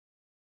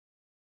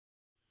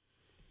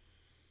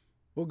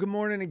Well, good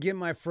morning again,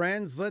 my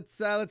friends. Let's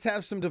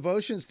have some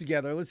devotions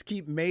together. Let's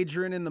keep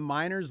majoring in the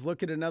minors.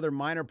 Look at another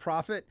minor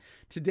prophet.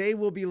 Today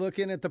we'll be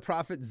looking at the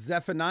prophet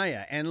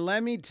Zephaniah. And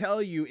let me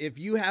tell you, if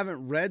you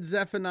haven't read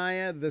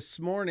Zephaniah this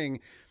morning,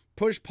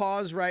 push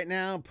pause right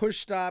now, push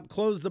stop,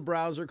 close the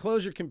browser,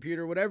 close your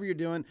computer, whatever you're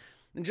doing,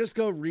 and just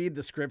go read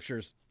the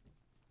scriptures.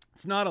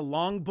 It's not a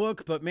long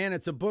book, but man,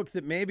 it's a book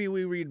that maybe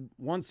we read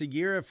once a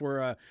year if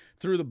we're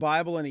through the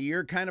Bible in a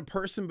year kind of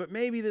person, but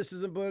maybe this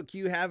is a book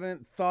you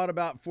haven't thought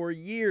about for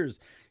years.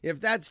 If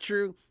that's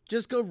true,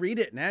 just go read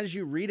it. And as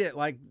you read it,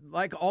 like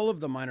all of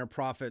the minor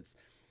prophets,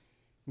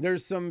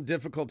 there's some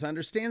difficult to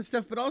understand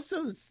stuff, but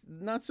also it's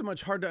not so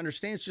much hard to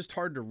understand. It's just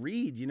hard to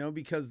read,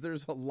 because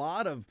there's a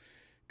lot of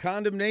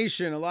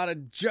condemnation, a lot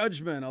of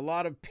judgment, a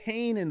lot of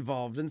pain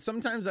involved. And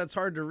sometimes that's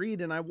hard to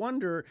read. And I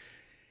wonder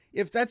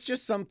if that's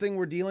just something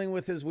we're dealing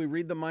with as we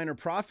read the minor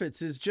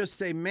prophets, is just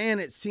say, man,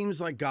 it seems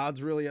like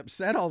God's really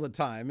upset all the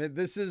time.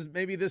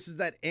 Maybe this is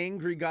that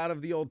angry God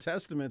of the Old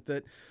Testament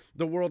that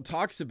the world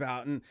talks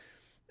about.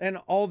 And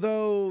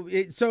although,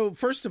 so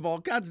first of all,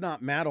 God's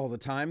not mad all the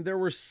time. There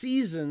were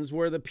seasons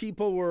where the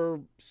people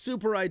were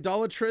super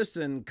idolatrous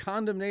and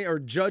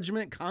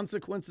judgment,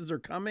 consequences are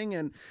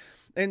coming.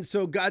 And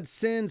so God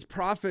sends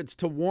prophets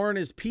to warn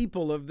his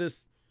people of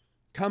this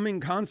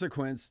coming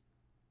consequence.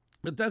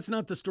 But that's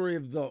not the story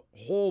of the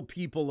whole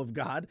people of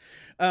God.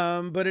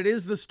 But it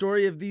is the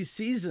story of these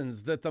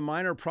seasons that the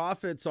minor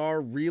prophets are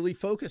really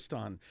focused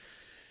on.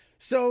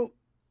 So,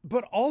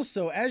 but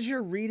also as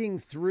you're reading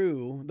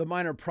through the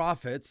minor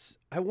prophets,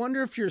 I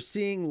wonder if you're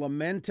seeing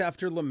lament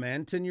after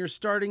lament and you're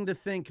starting to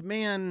think,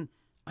 man,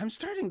 I'm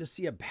starting to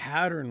see a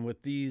pattern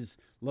with these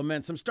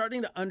laments. I'm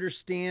starting to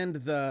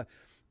understand the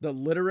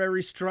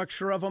literary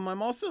structure of them.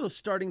 I'm also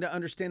starting to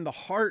understand the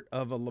heart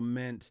of a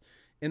lament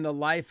in the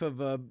life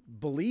of a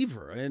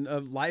believer and a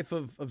life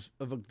of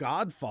a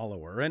God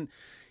follower. And,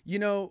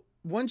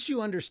 once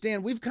you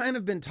understand, we've kind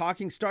of been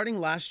talking starting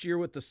last year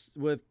with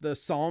the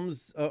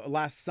Psalms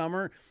last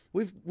summer.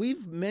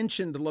 We've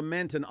mentioned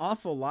lament an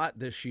awful lot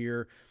this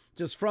year,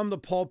 just from the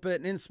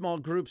pulpit and in small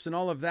groups and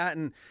all of that.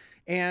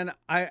 And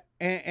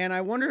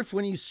I wonder if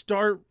when you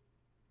start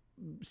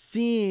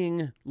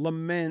seeing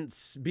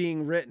laments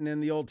being written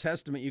in the Old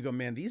Testament, you go,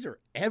 man, these are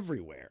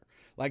everywhere.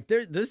 Like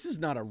this is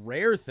not a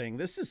rare thing.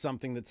 This is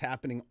something that's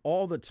happening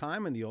all the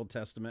time in the Old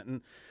Testament.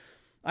 And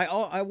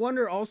I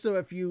wonder also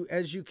if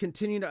as you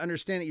continue to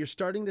understand it, you're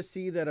starting to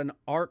see that an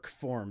arc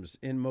forms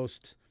in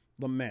most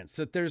laments,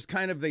 that there's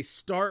they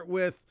start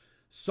with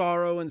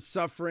sorrow and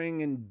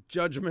suffering and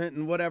judgment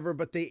and whatever,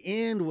 but they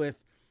end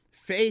with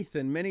faith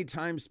and many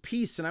times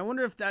peace. And I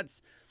wonder if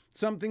that's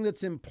something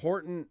that's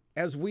important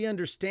as we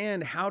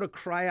understand how to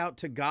cry out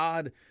to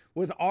God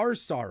with our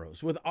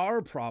sorrows, with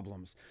our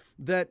problems,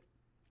 that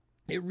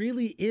it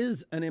really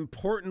is an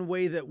important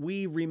way that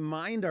we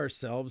remind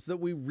ourselves that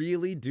we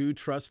really do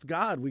trust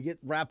God. We get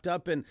wrapped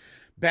up in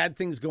bad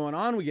things going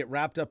on. We get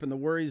wrapped up in the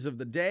worries of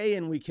the day,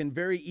 and we can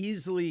very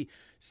easily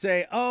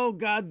say, oh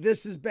God,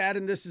 this is bad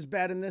and this is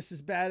bad and this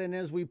is bad. And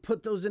as we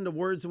put those into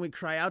words and we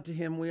cry out to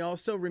him, we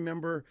also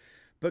remember,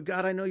 but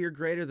God, I know you're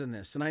greater than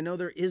this. And I know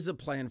there is a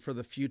plan for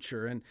the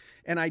future.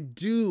 And I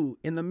do,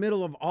 in the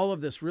middle of all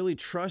of this, really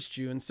trust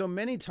you. And so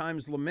many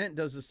times lament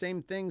does the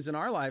same things in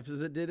our lives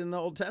as it did in the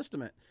Old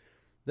Testament.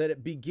 That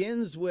it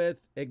begins with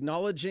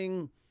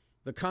acknowledging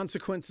the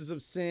consequences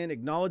of sin,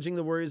 acknowledging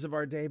the worries of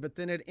our day, but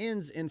then it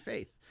ends in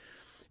faith.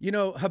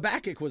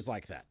 Habakkuk was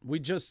like that. We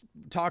just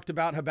talked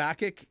about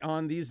Habakkuk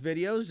on these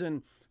videos,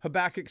 and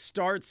Habakkuk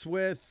starts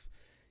with,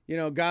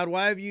 God,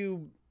 why have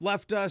you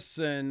left us?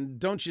 And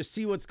don't you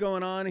see what's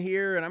going on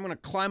here? And I'm going to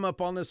climb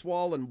up on this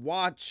wall and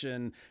watch,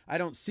 and I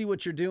don't see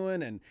what you're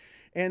doing.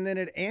 And then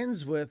it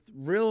ends with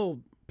real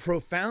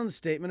profound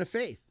statement of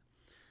faith.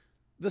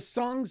 The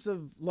songs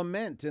of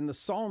lament in the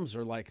Psalms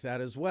are like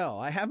that as well.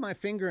 I have my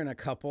finger in a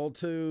couple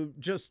to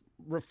just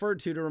refer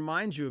to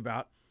remind you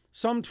about.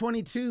 Psalm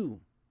 22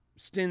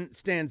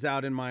 stands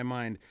out in my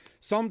mind.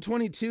 Psalm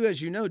 22,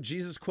 as you know,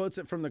 Jesus quotes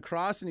it from the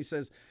cross and he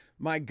says,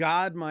 my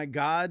God,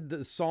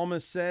 the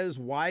psalmist says,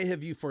 why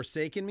have you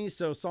forsaken me?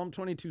 So Psalm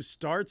 22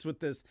 starts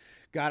with this,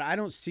 God, I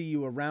don't see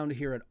you around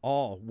here at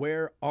all.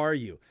 Where are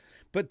you?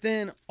 But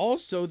then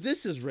also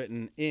this is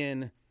written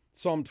in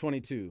Psalm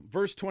 22,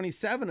 verse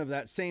 27 of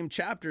that same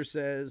chapter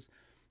says,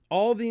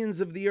 all the ends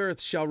of the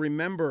earth shall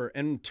remember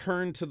and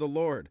turn to the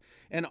Lord,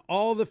 and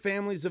all the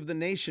families of the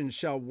nations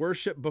shall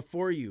worship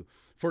before you,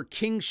 for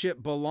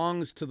kingship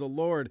belongs to the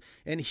Lord,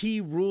 and he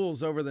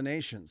rules over the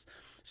nations.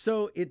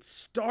 So it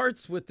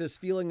starts with this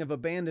feeling of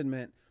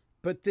abandonment,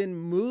 but then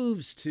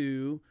moves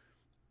to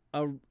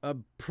a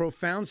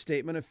profound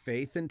statement of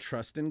faith and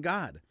trust in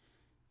God.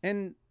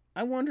 And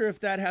I wonder if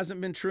that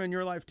hasn't been true in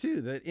your life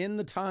too, that in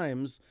the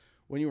times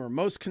when you were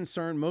most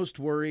concerned, most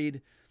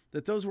worried,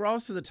 that those were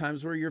also the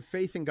times where your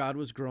faith in God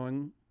was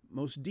growing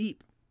most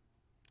deep.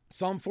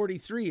 Psalm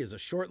 43 is a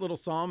short little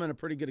psalm and a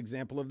pretty good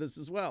example of this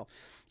as well.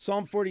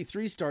 Psalm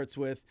 43 starts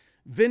with,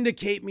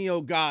 vindicate me,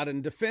 O God,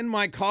 and defend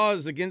my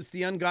cause against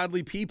the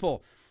ungodly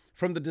people.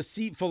 From the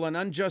deceitful and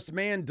unjust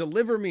man,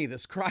 deliver me.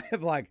 This cry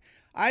of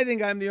I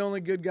think I'm the only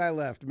good guy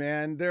left,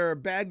 man. There are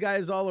bad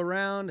guys all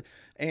around.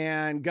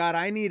 And God,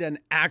 I need an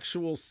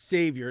actual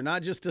savior,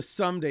 not just a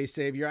someday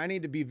savior. I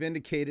need to be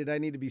vindicated. I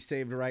need to be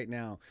saved right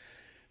now.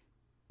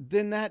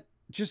 Then that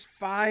just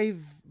 5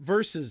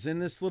 verses in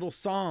this little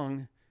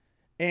song.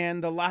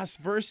 And the last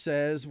verse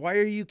says, why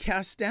are you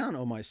cast down,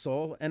 O my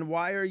soul? And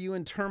why are you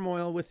in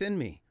turmoil within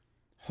me?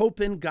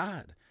 Hope in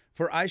God,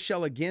 for I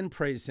shall again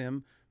praise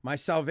him, my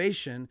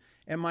salvation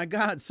and my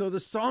God. So the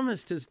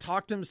psalmist has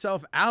talked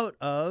himself out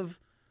of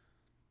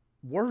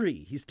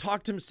worry. He's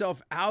talked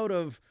himself out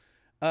of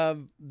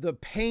the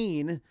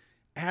pain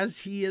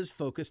as he is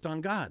focused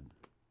on God.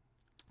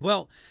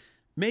 Well,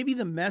 maybe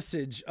the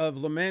message of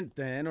lament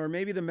then, or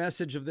maybe the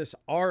message of this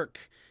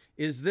arc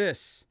is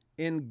this: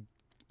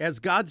 as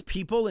God's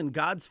people in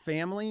God's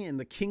family in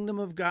the kingdom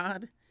of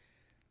God,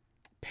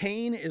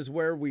 pain is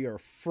where we are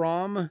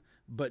from,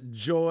 but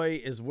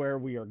joy is where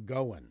we are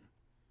going.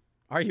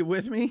 Are you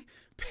with me?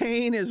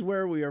 Pain is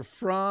where we are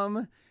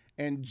from,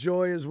 and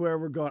joy is where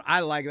we're going.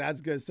 I like that.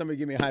 That's good. Somebody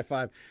give me a high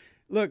five.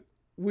 Look,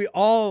 we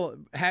all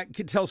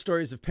could tell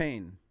stories of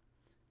pain.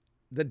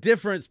 The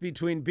difference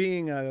between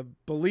being a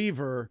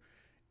believer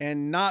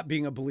and not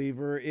being a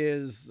believer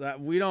is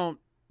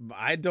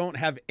I don't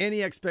have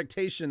any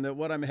expectation that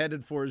what I'm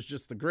headed for is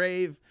just the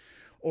grave,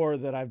 or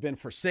that I've been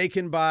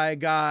forsaken by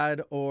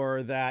God,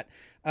 or that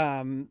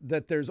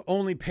there's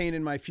only pain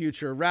in my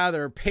future.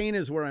 Rather, pain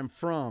is where I'm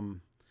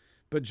from,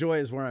 but joy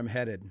is where I'm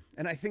headed.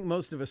 And I think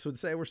most of us would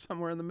say we're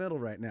somewhere in the middle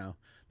right now.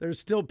 There's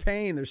still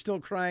pain. There's still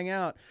crying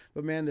out.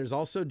 But man, there's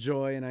also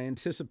joy, and I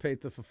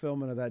anticipate the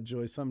fulfillment of that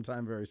joy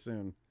sometime very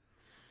soon.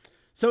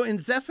 So in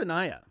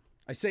Zephaniah,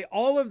 I say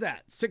all of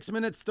that, 6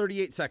 minutes,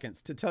 38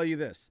 seconds, to tell you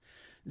this.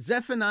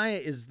 Zephaniah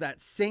is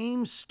that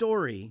same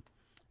story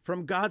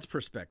from God's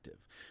perspective.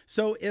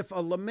 So if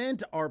a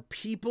lament are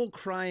people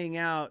crying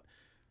out,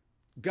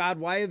 God,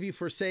 why have you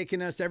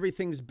forsaken us?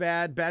 Everything's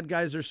bad. Bad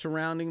guys are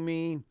surrounding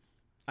me.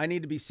 I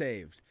need to be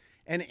saved.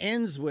 And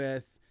ends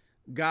with,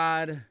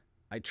 God,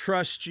 I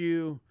trust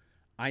you.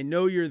 I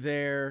know you're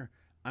there.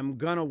 I'm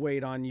going to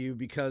wait on you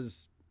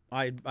because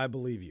I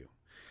believe you.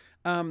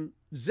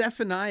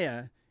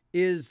 Zephaniah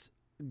is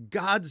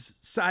God's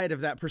side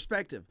of that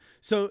perspective.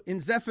 So in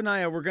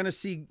Zephaniah, we're going to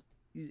see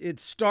it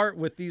start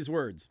with these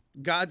words.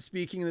 God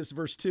speaking in this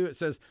verse 2, it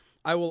says,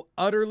 I will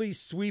utterly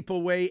sweep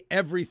away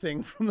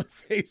everything from the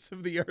face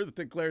of the earth,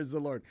 declares the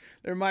Lord.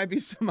 There might be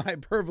some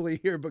hyperbole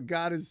here, but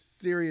God is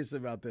serious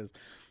about this.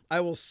 I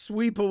will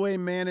sweep away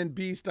man and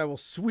beast. I will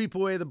sweep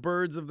away the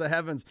birds of the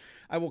heavens.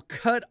 I will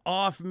cut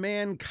off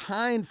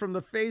mankind from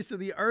the face of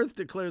the earth,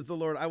 declares the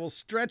Lord. I will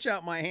stretch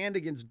out my hand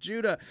against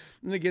Judah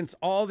and against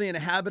all the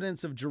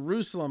inhabitants of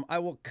Jerusalem. I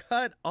will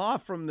cut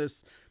off from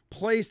this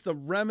place the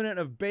remnant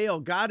of Baal.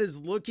 God is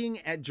looking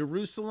at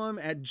Jerusalem,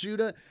 at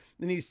Judah,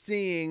 and he's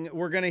seeing,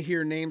 we're going to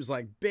hear names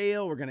like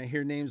Baal. We're going to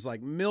hear names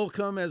like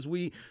Milcom as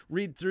we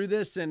read through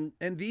this. And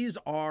these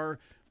are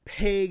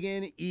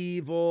pagan,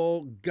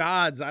 evil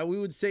gods. We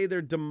would say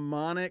they're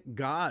demonic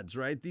gods,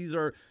 right? These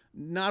are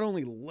not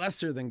only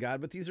lesser than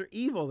God, but these are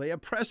evil. They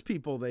oppress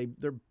people.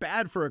 They're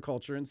bad for a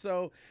culture. And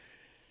so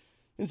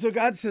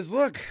God says,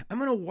 look, I'm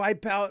going to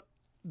wipe out,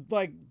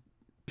 like,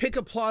 pick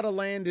a plot of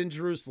land in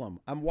Jerusalem.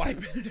 I'm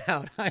wiping it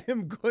out.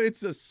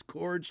 It's a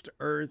scorched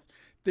earth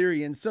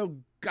theory. And so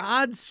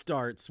God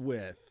starts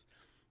with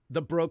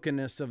the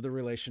brokenness of the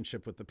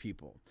relationship with the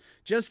people.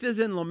 Just as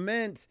in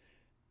lament,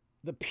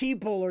 the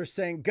people are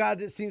saying,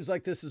 God, it seems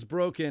like this is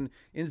broken.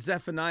 In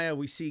Zephaniah,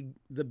 we see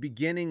the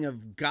beginning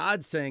of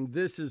God saying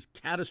this is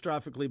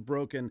catastrophically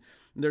broken.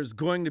 And there's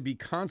going to be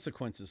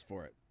consequences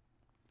for it.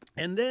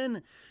 And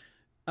then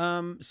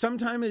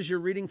sometime as you're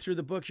reading through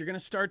the book, you're going to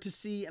start to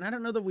see, and I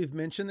don't know that we've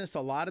mentioned this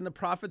a lot in the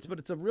prophets, but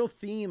it's a real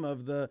theme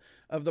of the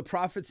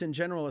prophets in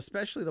general,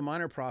 especially the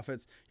minor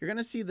prophets. You're going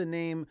to see the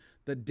name,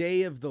 the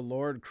day of the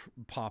Lord,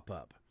 pop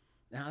up.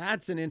 Now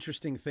that's an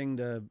interesting thing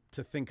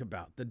to think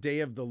about. The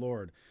day of the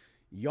Lord.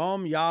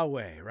 Yom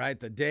Yahweh, right?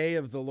 The day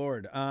of the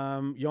Lord.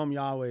 Yom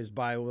Yahweh is,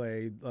 by the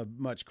way, a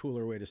much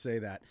cooler way to say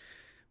that.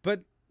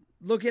 But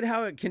look at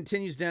how it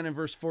continues down in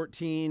verse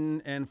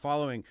 14 and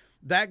following.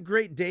 That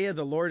great day of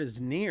the Lord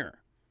is near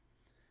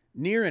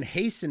and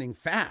hastening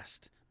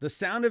fast. The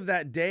sound of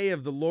that day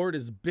of the Lord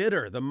is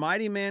bitter. The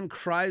mighty man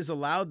cries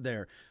aloud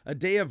there. A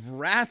day of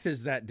wrath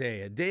is that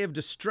day, a day of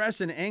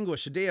distress and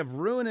anguish, a day of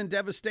ruin and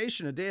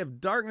devastation, a day of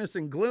darkness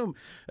and gloom,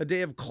 a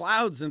day of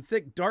clouds and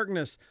thick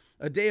darkness,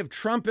 a day of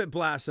trumpet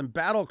blasts and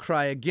battle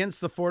cry against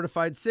the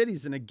fortified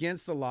cities and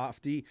against the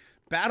lofty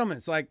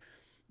battlements. Like,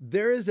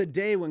 there is a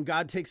day when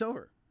God takes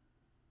over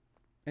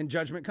and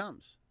judgment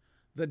comes.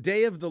 The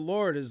day of the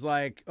Lord is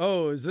like,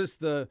 oh, is this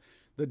the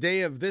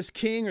day of this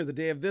king or the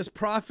day of this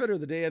prophet or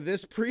the day of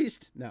this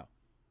priest? No,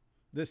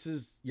 this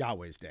is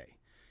Yahweh's day.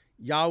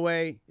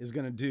 Yahweh is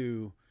going to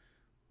do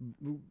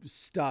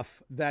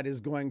stuff that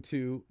is going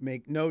to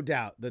make no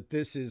doubt that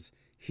this is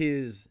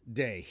his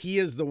day. He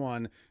is the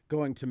one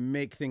going to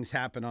make things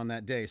happen on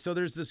that day. So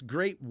there's this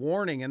great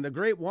warning, and the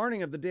great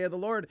warning of the day of the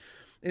Lord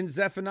in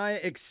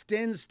Zephaniah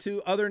extends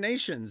to other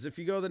nations. If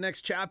you go to the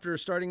next chapter,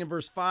 starting in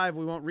verse 5,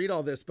 we won't read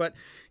all this, but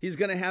he's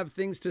going to have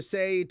things to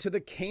say to the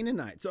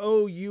Canaanites.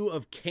 Oh, you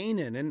of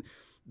Canaan, and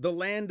the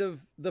land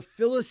of the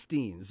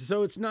Philistines.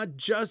 So it's not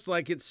just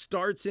like it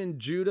starts in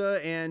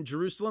Judah and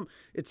Jerusalem.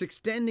 It's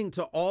extending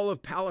to all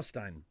of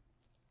Palestine.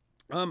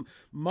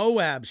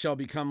 Moab shall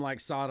become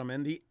like Sodom,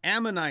 and the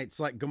Ammonites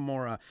like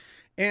Gomorrah.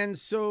 And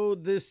so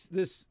this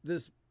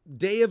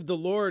day of the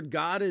Lord,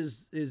 God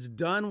is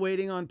done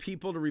waiting on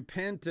people to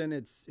repent, and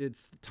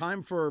it's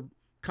time for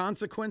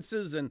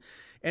consequences, and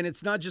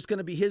it's not just going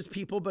to be his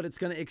people, but it's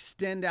going to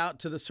extend out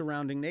to the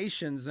surrounding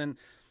nations.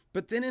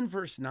 But then in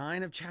verse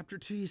 9 of chapter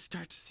 2, you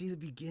start to see the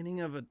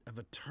beginning of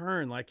a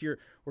turn. Like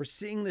we're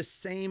seeing this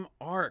same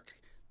arc.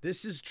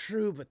 This is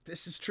true, but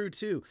this is true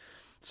too.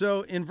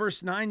 So in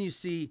verse 9, you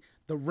see,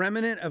 the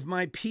remnant of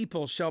my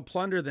people shall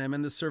plunder them,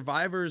 and the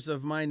survivors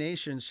of my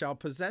nation shall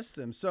possess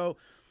them. So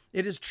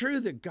it is true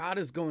that God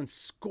is going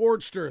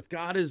scorched earth.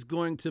 God is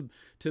going to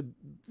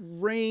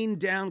rain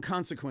down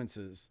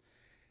consequences.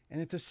 And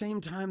at the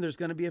same time, there's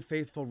going to be a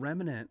faithful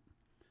remnant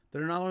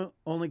that are not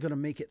only going to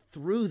make it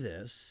through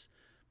this,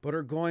 but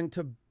are going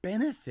to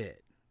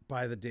benefit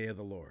by the day of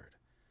the Lord.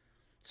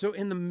 So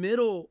in the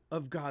middle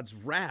of God's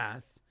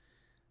wrath,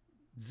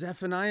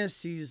 Zephaniah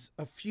sees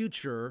a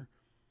future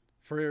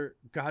for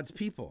God's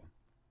people.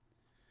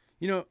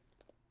 You know,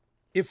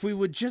 if we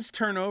would just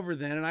turn over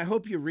then, and I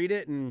hope you read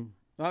it, and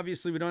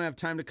obviously we don't have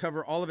time to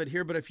cover all of it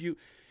here, but if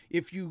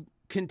you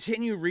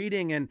continue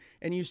reading and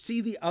you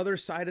see the other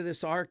side of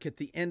this arc at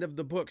the end of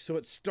the book. So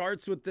it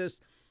starts with this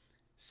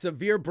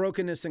severe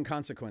brokenness and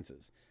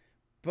consequences.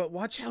 But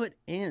watch how it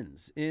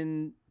ends.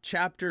 In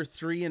chapter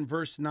 3 and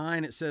verse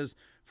 9, it says,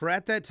 "For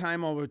at that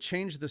time I will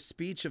change the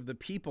speech of the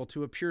people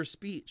to a pure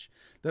speech,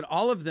 that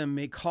all of them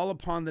may call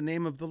upon the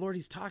name of the Lord."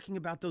 He's talking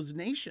about those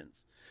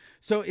nations.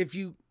 So if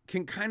you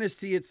can kind of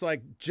see, it's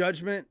like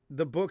judgment.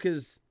 The book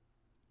is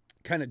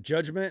kind of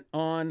judgment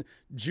on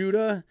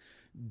Judah,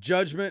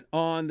 judgment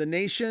on the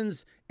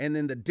nations, and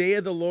then the day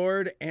of the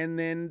Lord, and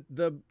then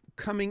the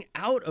coming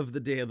out of the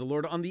day of the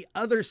Lord on the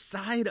other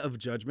side of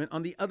judgment,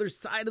 on the other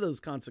side of those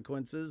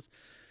consequences,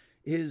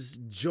 is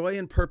joy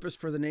and purpose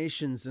for the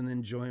nations, and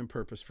then joy and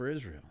purpose for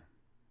Israel.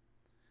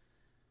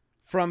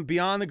 "From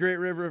beyond the great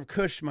river of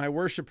Cush, my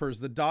worshipers,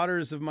 the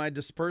daughters of my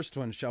dispersed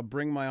ones, shall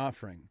bring my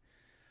offering.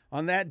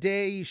 On that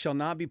day you shall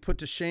not be put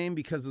to shame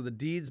because of the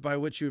deeds by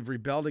which you have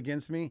rebelled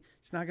against me."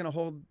 It's not going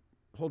to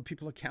hold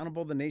people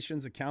accountable, the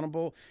nations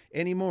accountable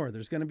anymore.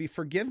 There's going to be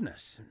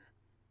forgiveness.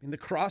 And the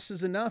cross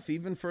is enough,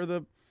 even for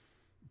the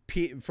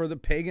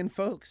pagan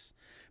folks.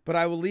 "But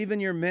I will leave in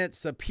your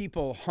midst a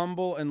people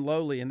humble and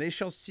lowly, and they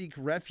shall seek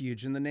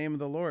refuge in the name of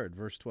the Lord,"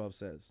 verse 12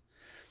 says.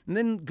 And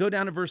then go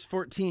down to verse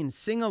 14.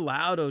 "Sing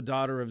aloud, O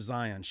daughter of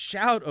Zion.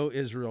 Shout, O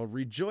Israel.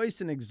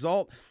 Rejoice and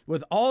exult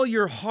with all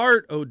your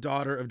heart, O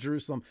daughter of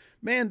Jerusalem."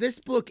 Man, this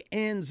book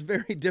ends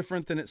very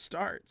different than it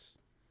starts.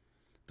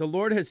 "The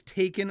Lord has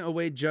taken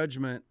away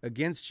judgment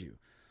against you.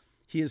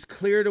 He has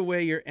cleared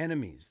away your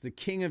enemies, the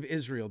King of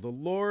Israel. The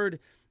Lord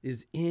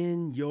is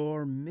in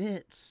your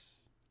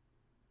midst."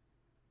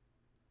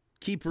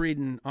 Keep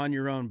reading on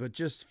your own, but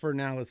just for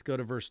now, let's go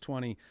to verse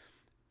 20.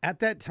 "At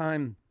that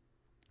time,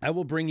 I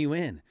will bring you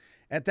in.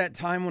 At that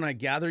time when I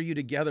gather you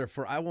together,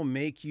 for I will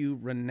make you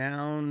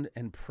renowned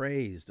and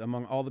praised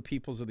among all the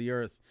peoples of the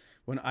earth,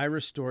 when I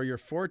restore your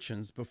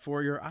fortunes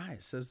before your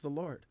eyes, says the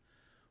Lord."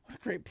 What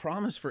a great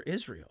promise for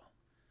Israel.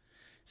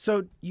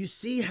 So you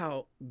see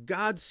how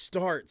God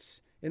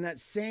starts in that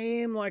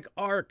same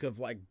arc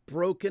of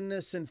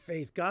brokenness and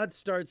faith. God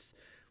starts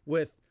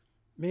with,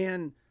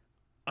 man,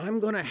 I'm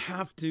going to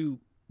have to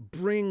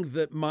bring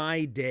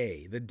my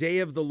day. The day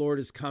of the Lord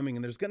is coming,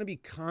 and there's going to be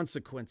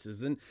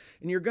consequences, and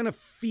you're going to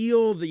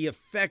feel the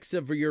effects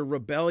of your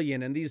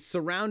rebellion, and these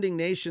surrounding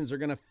nations are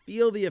going to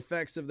feel the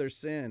effects of their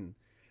sin.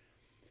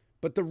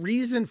 But the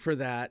reason for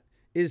that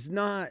is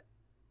not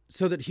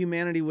so that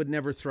humanity would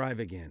never thrive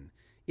again.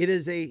 It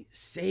is a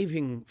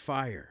saving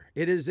fire.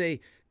 It is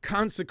a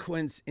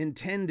consequence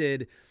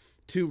intended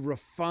to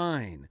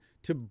refine,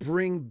 to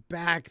bring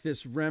back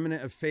this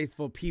remnant of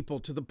faithful people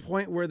to the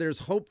point where there's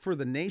hope for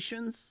the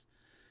nations,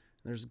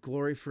 there's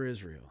glory for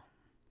Israel.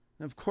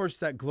 And of course,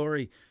 that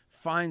glory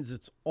finds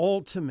its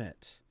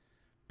ultimate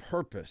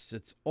purpose,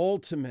 its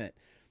ultimate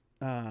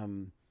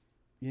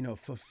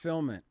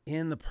fulfillment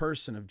in the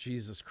person of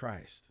Jesus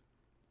Christ.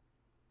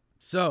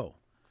 So,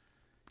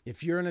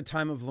 if you're in a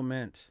time of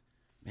lament,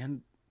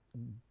 man,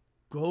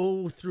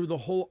 go through the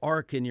whole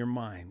arc in your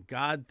mind.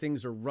 God,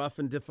 things are rough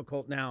and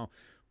difficult now,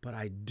 but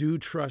I do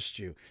trust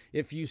you.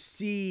 If you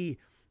see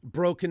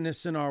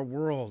brokenness in our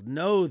world,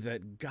 know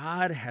that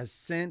God has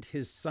sent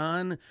his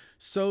son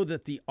so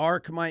that the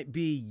arc might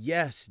be,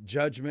 yes,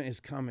 judgment is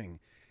coming.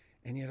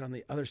 And yet on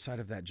the other side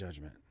of that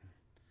judgment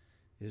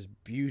is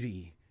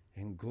beauty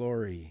and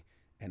glory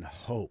and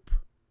hope.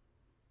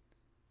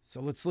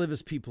 So let's live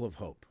as people of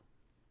hope.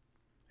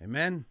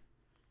 Amen.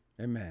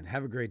 Amen.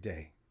 Have a great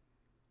day.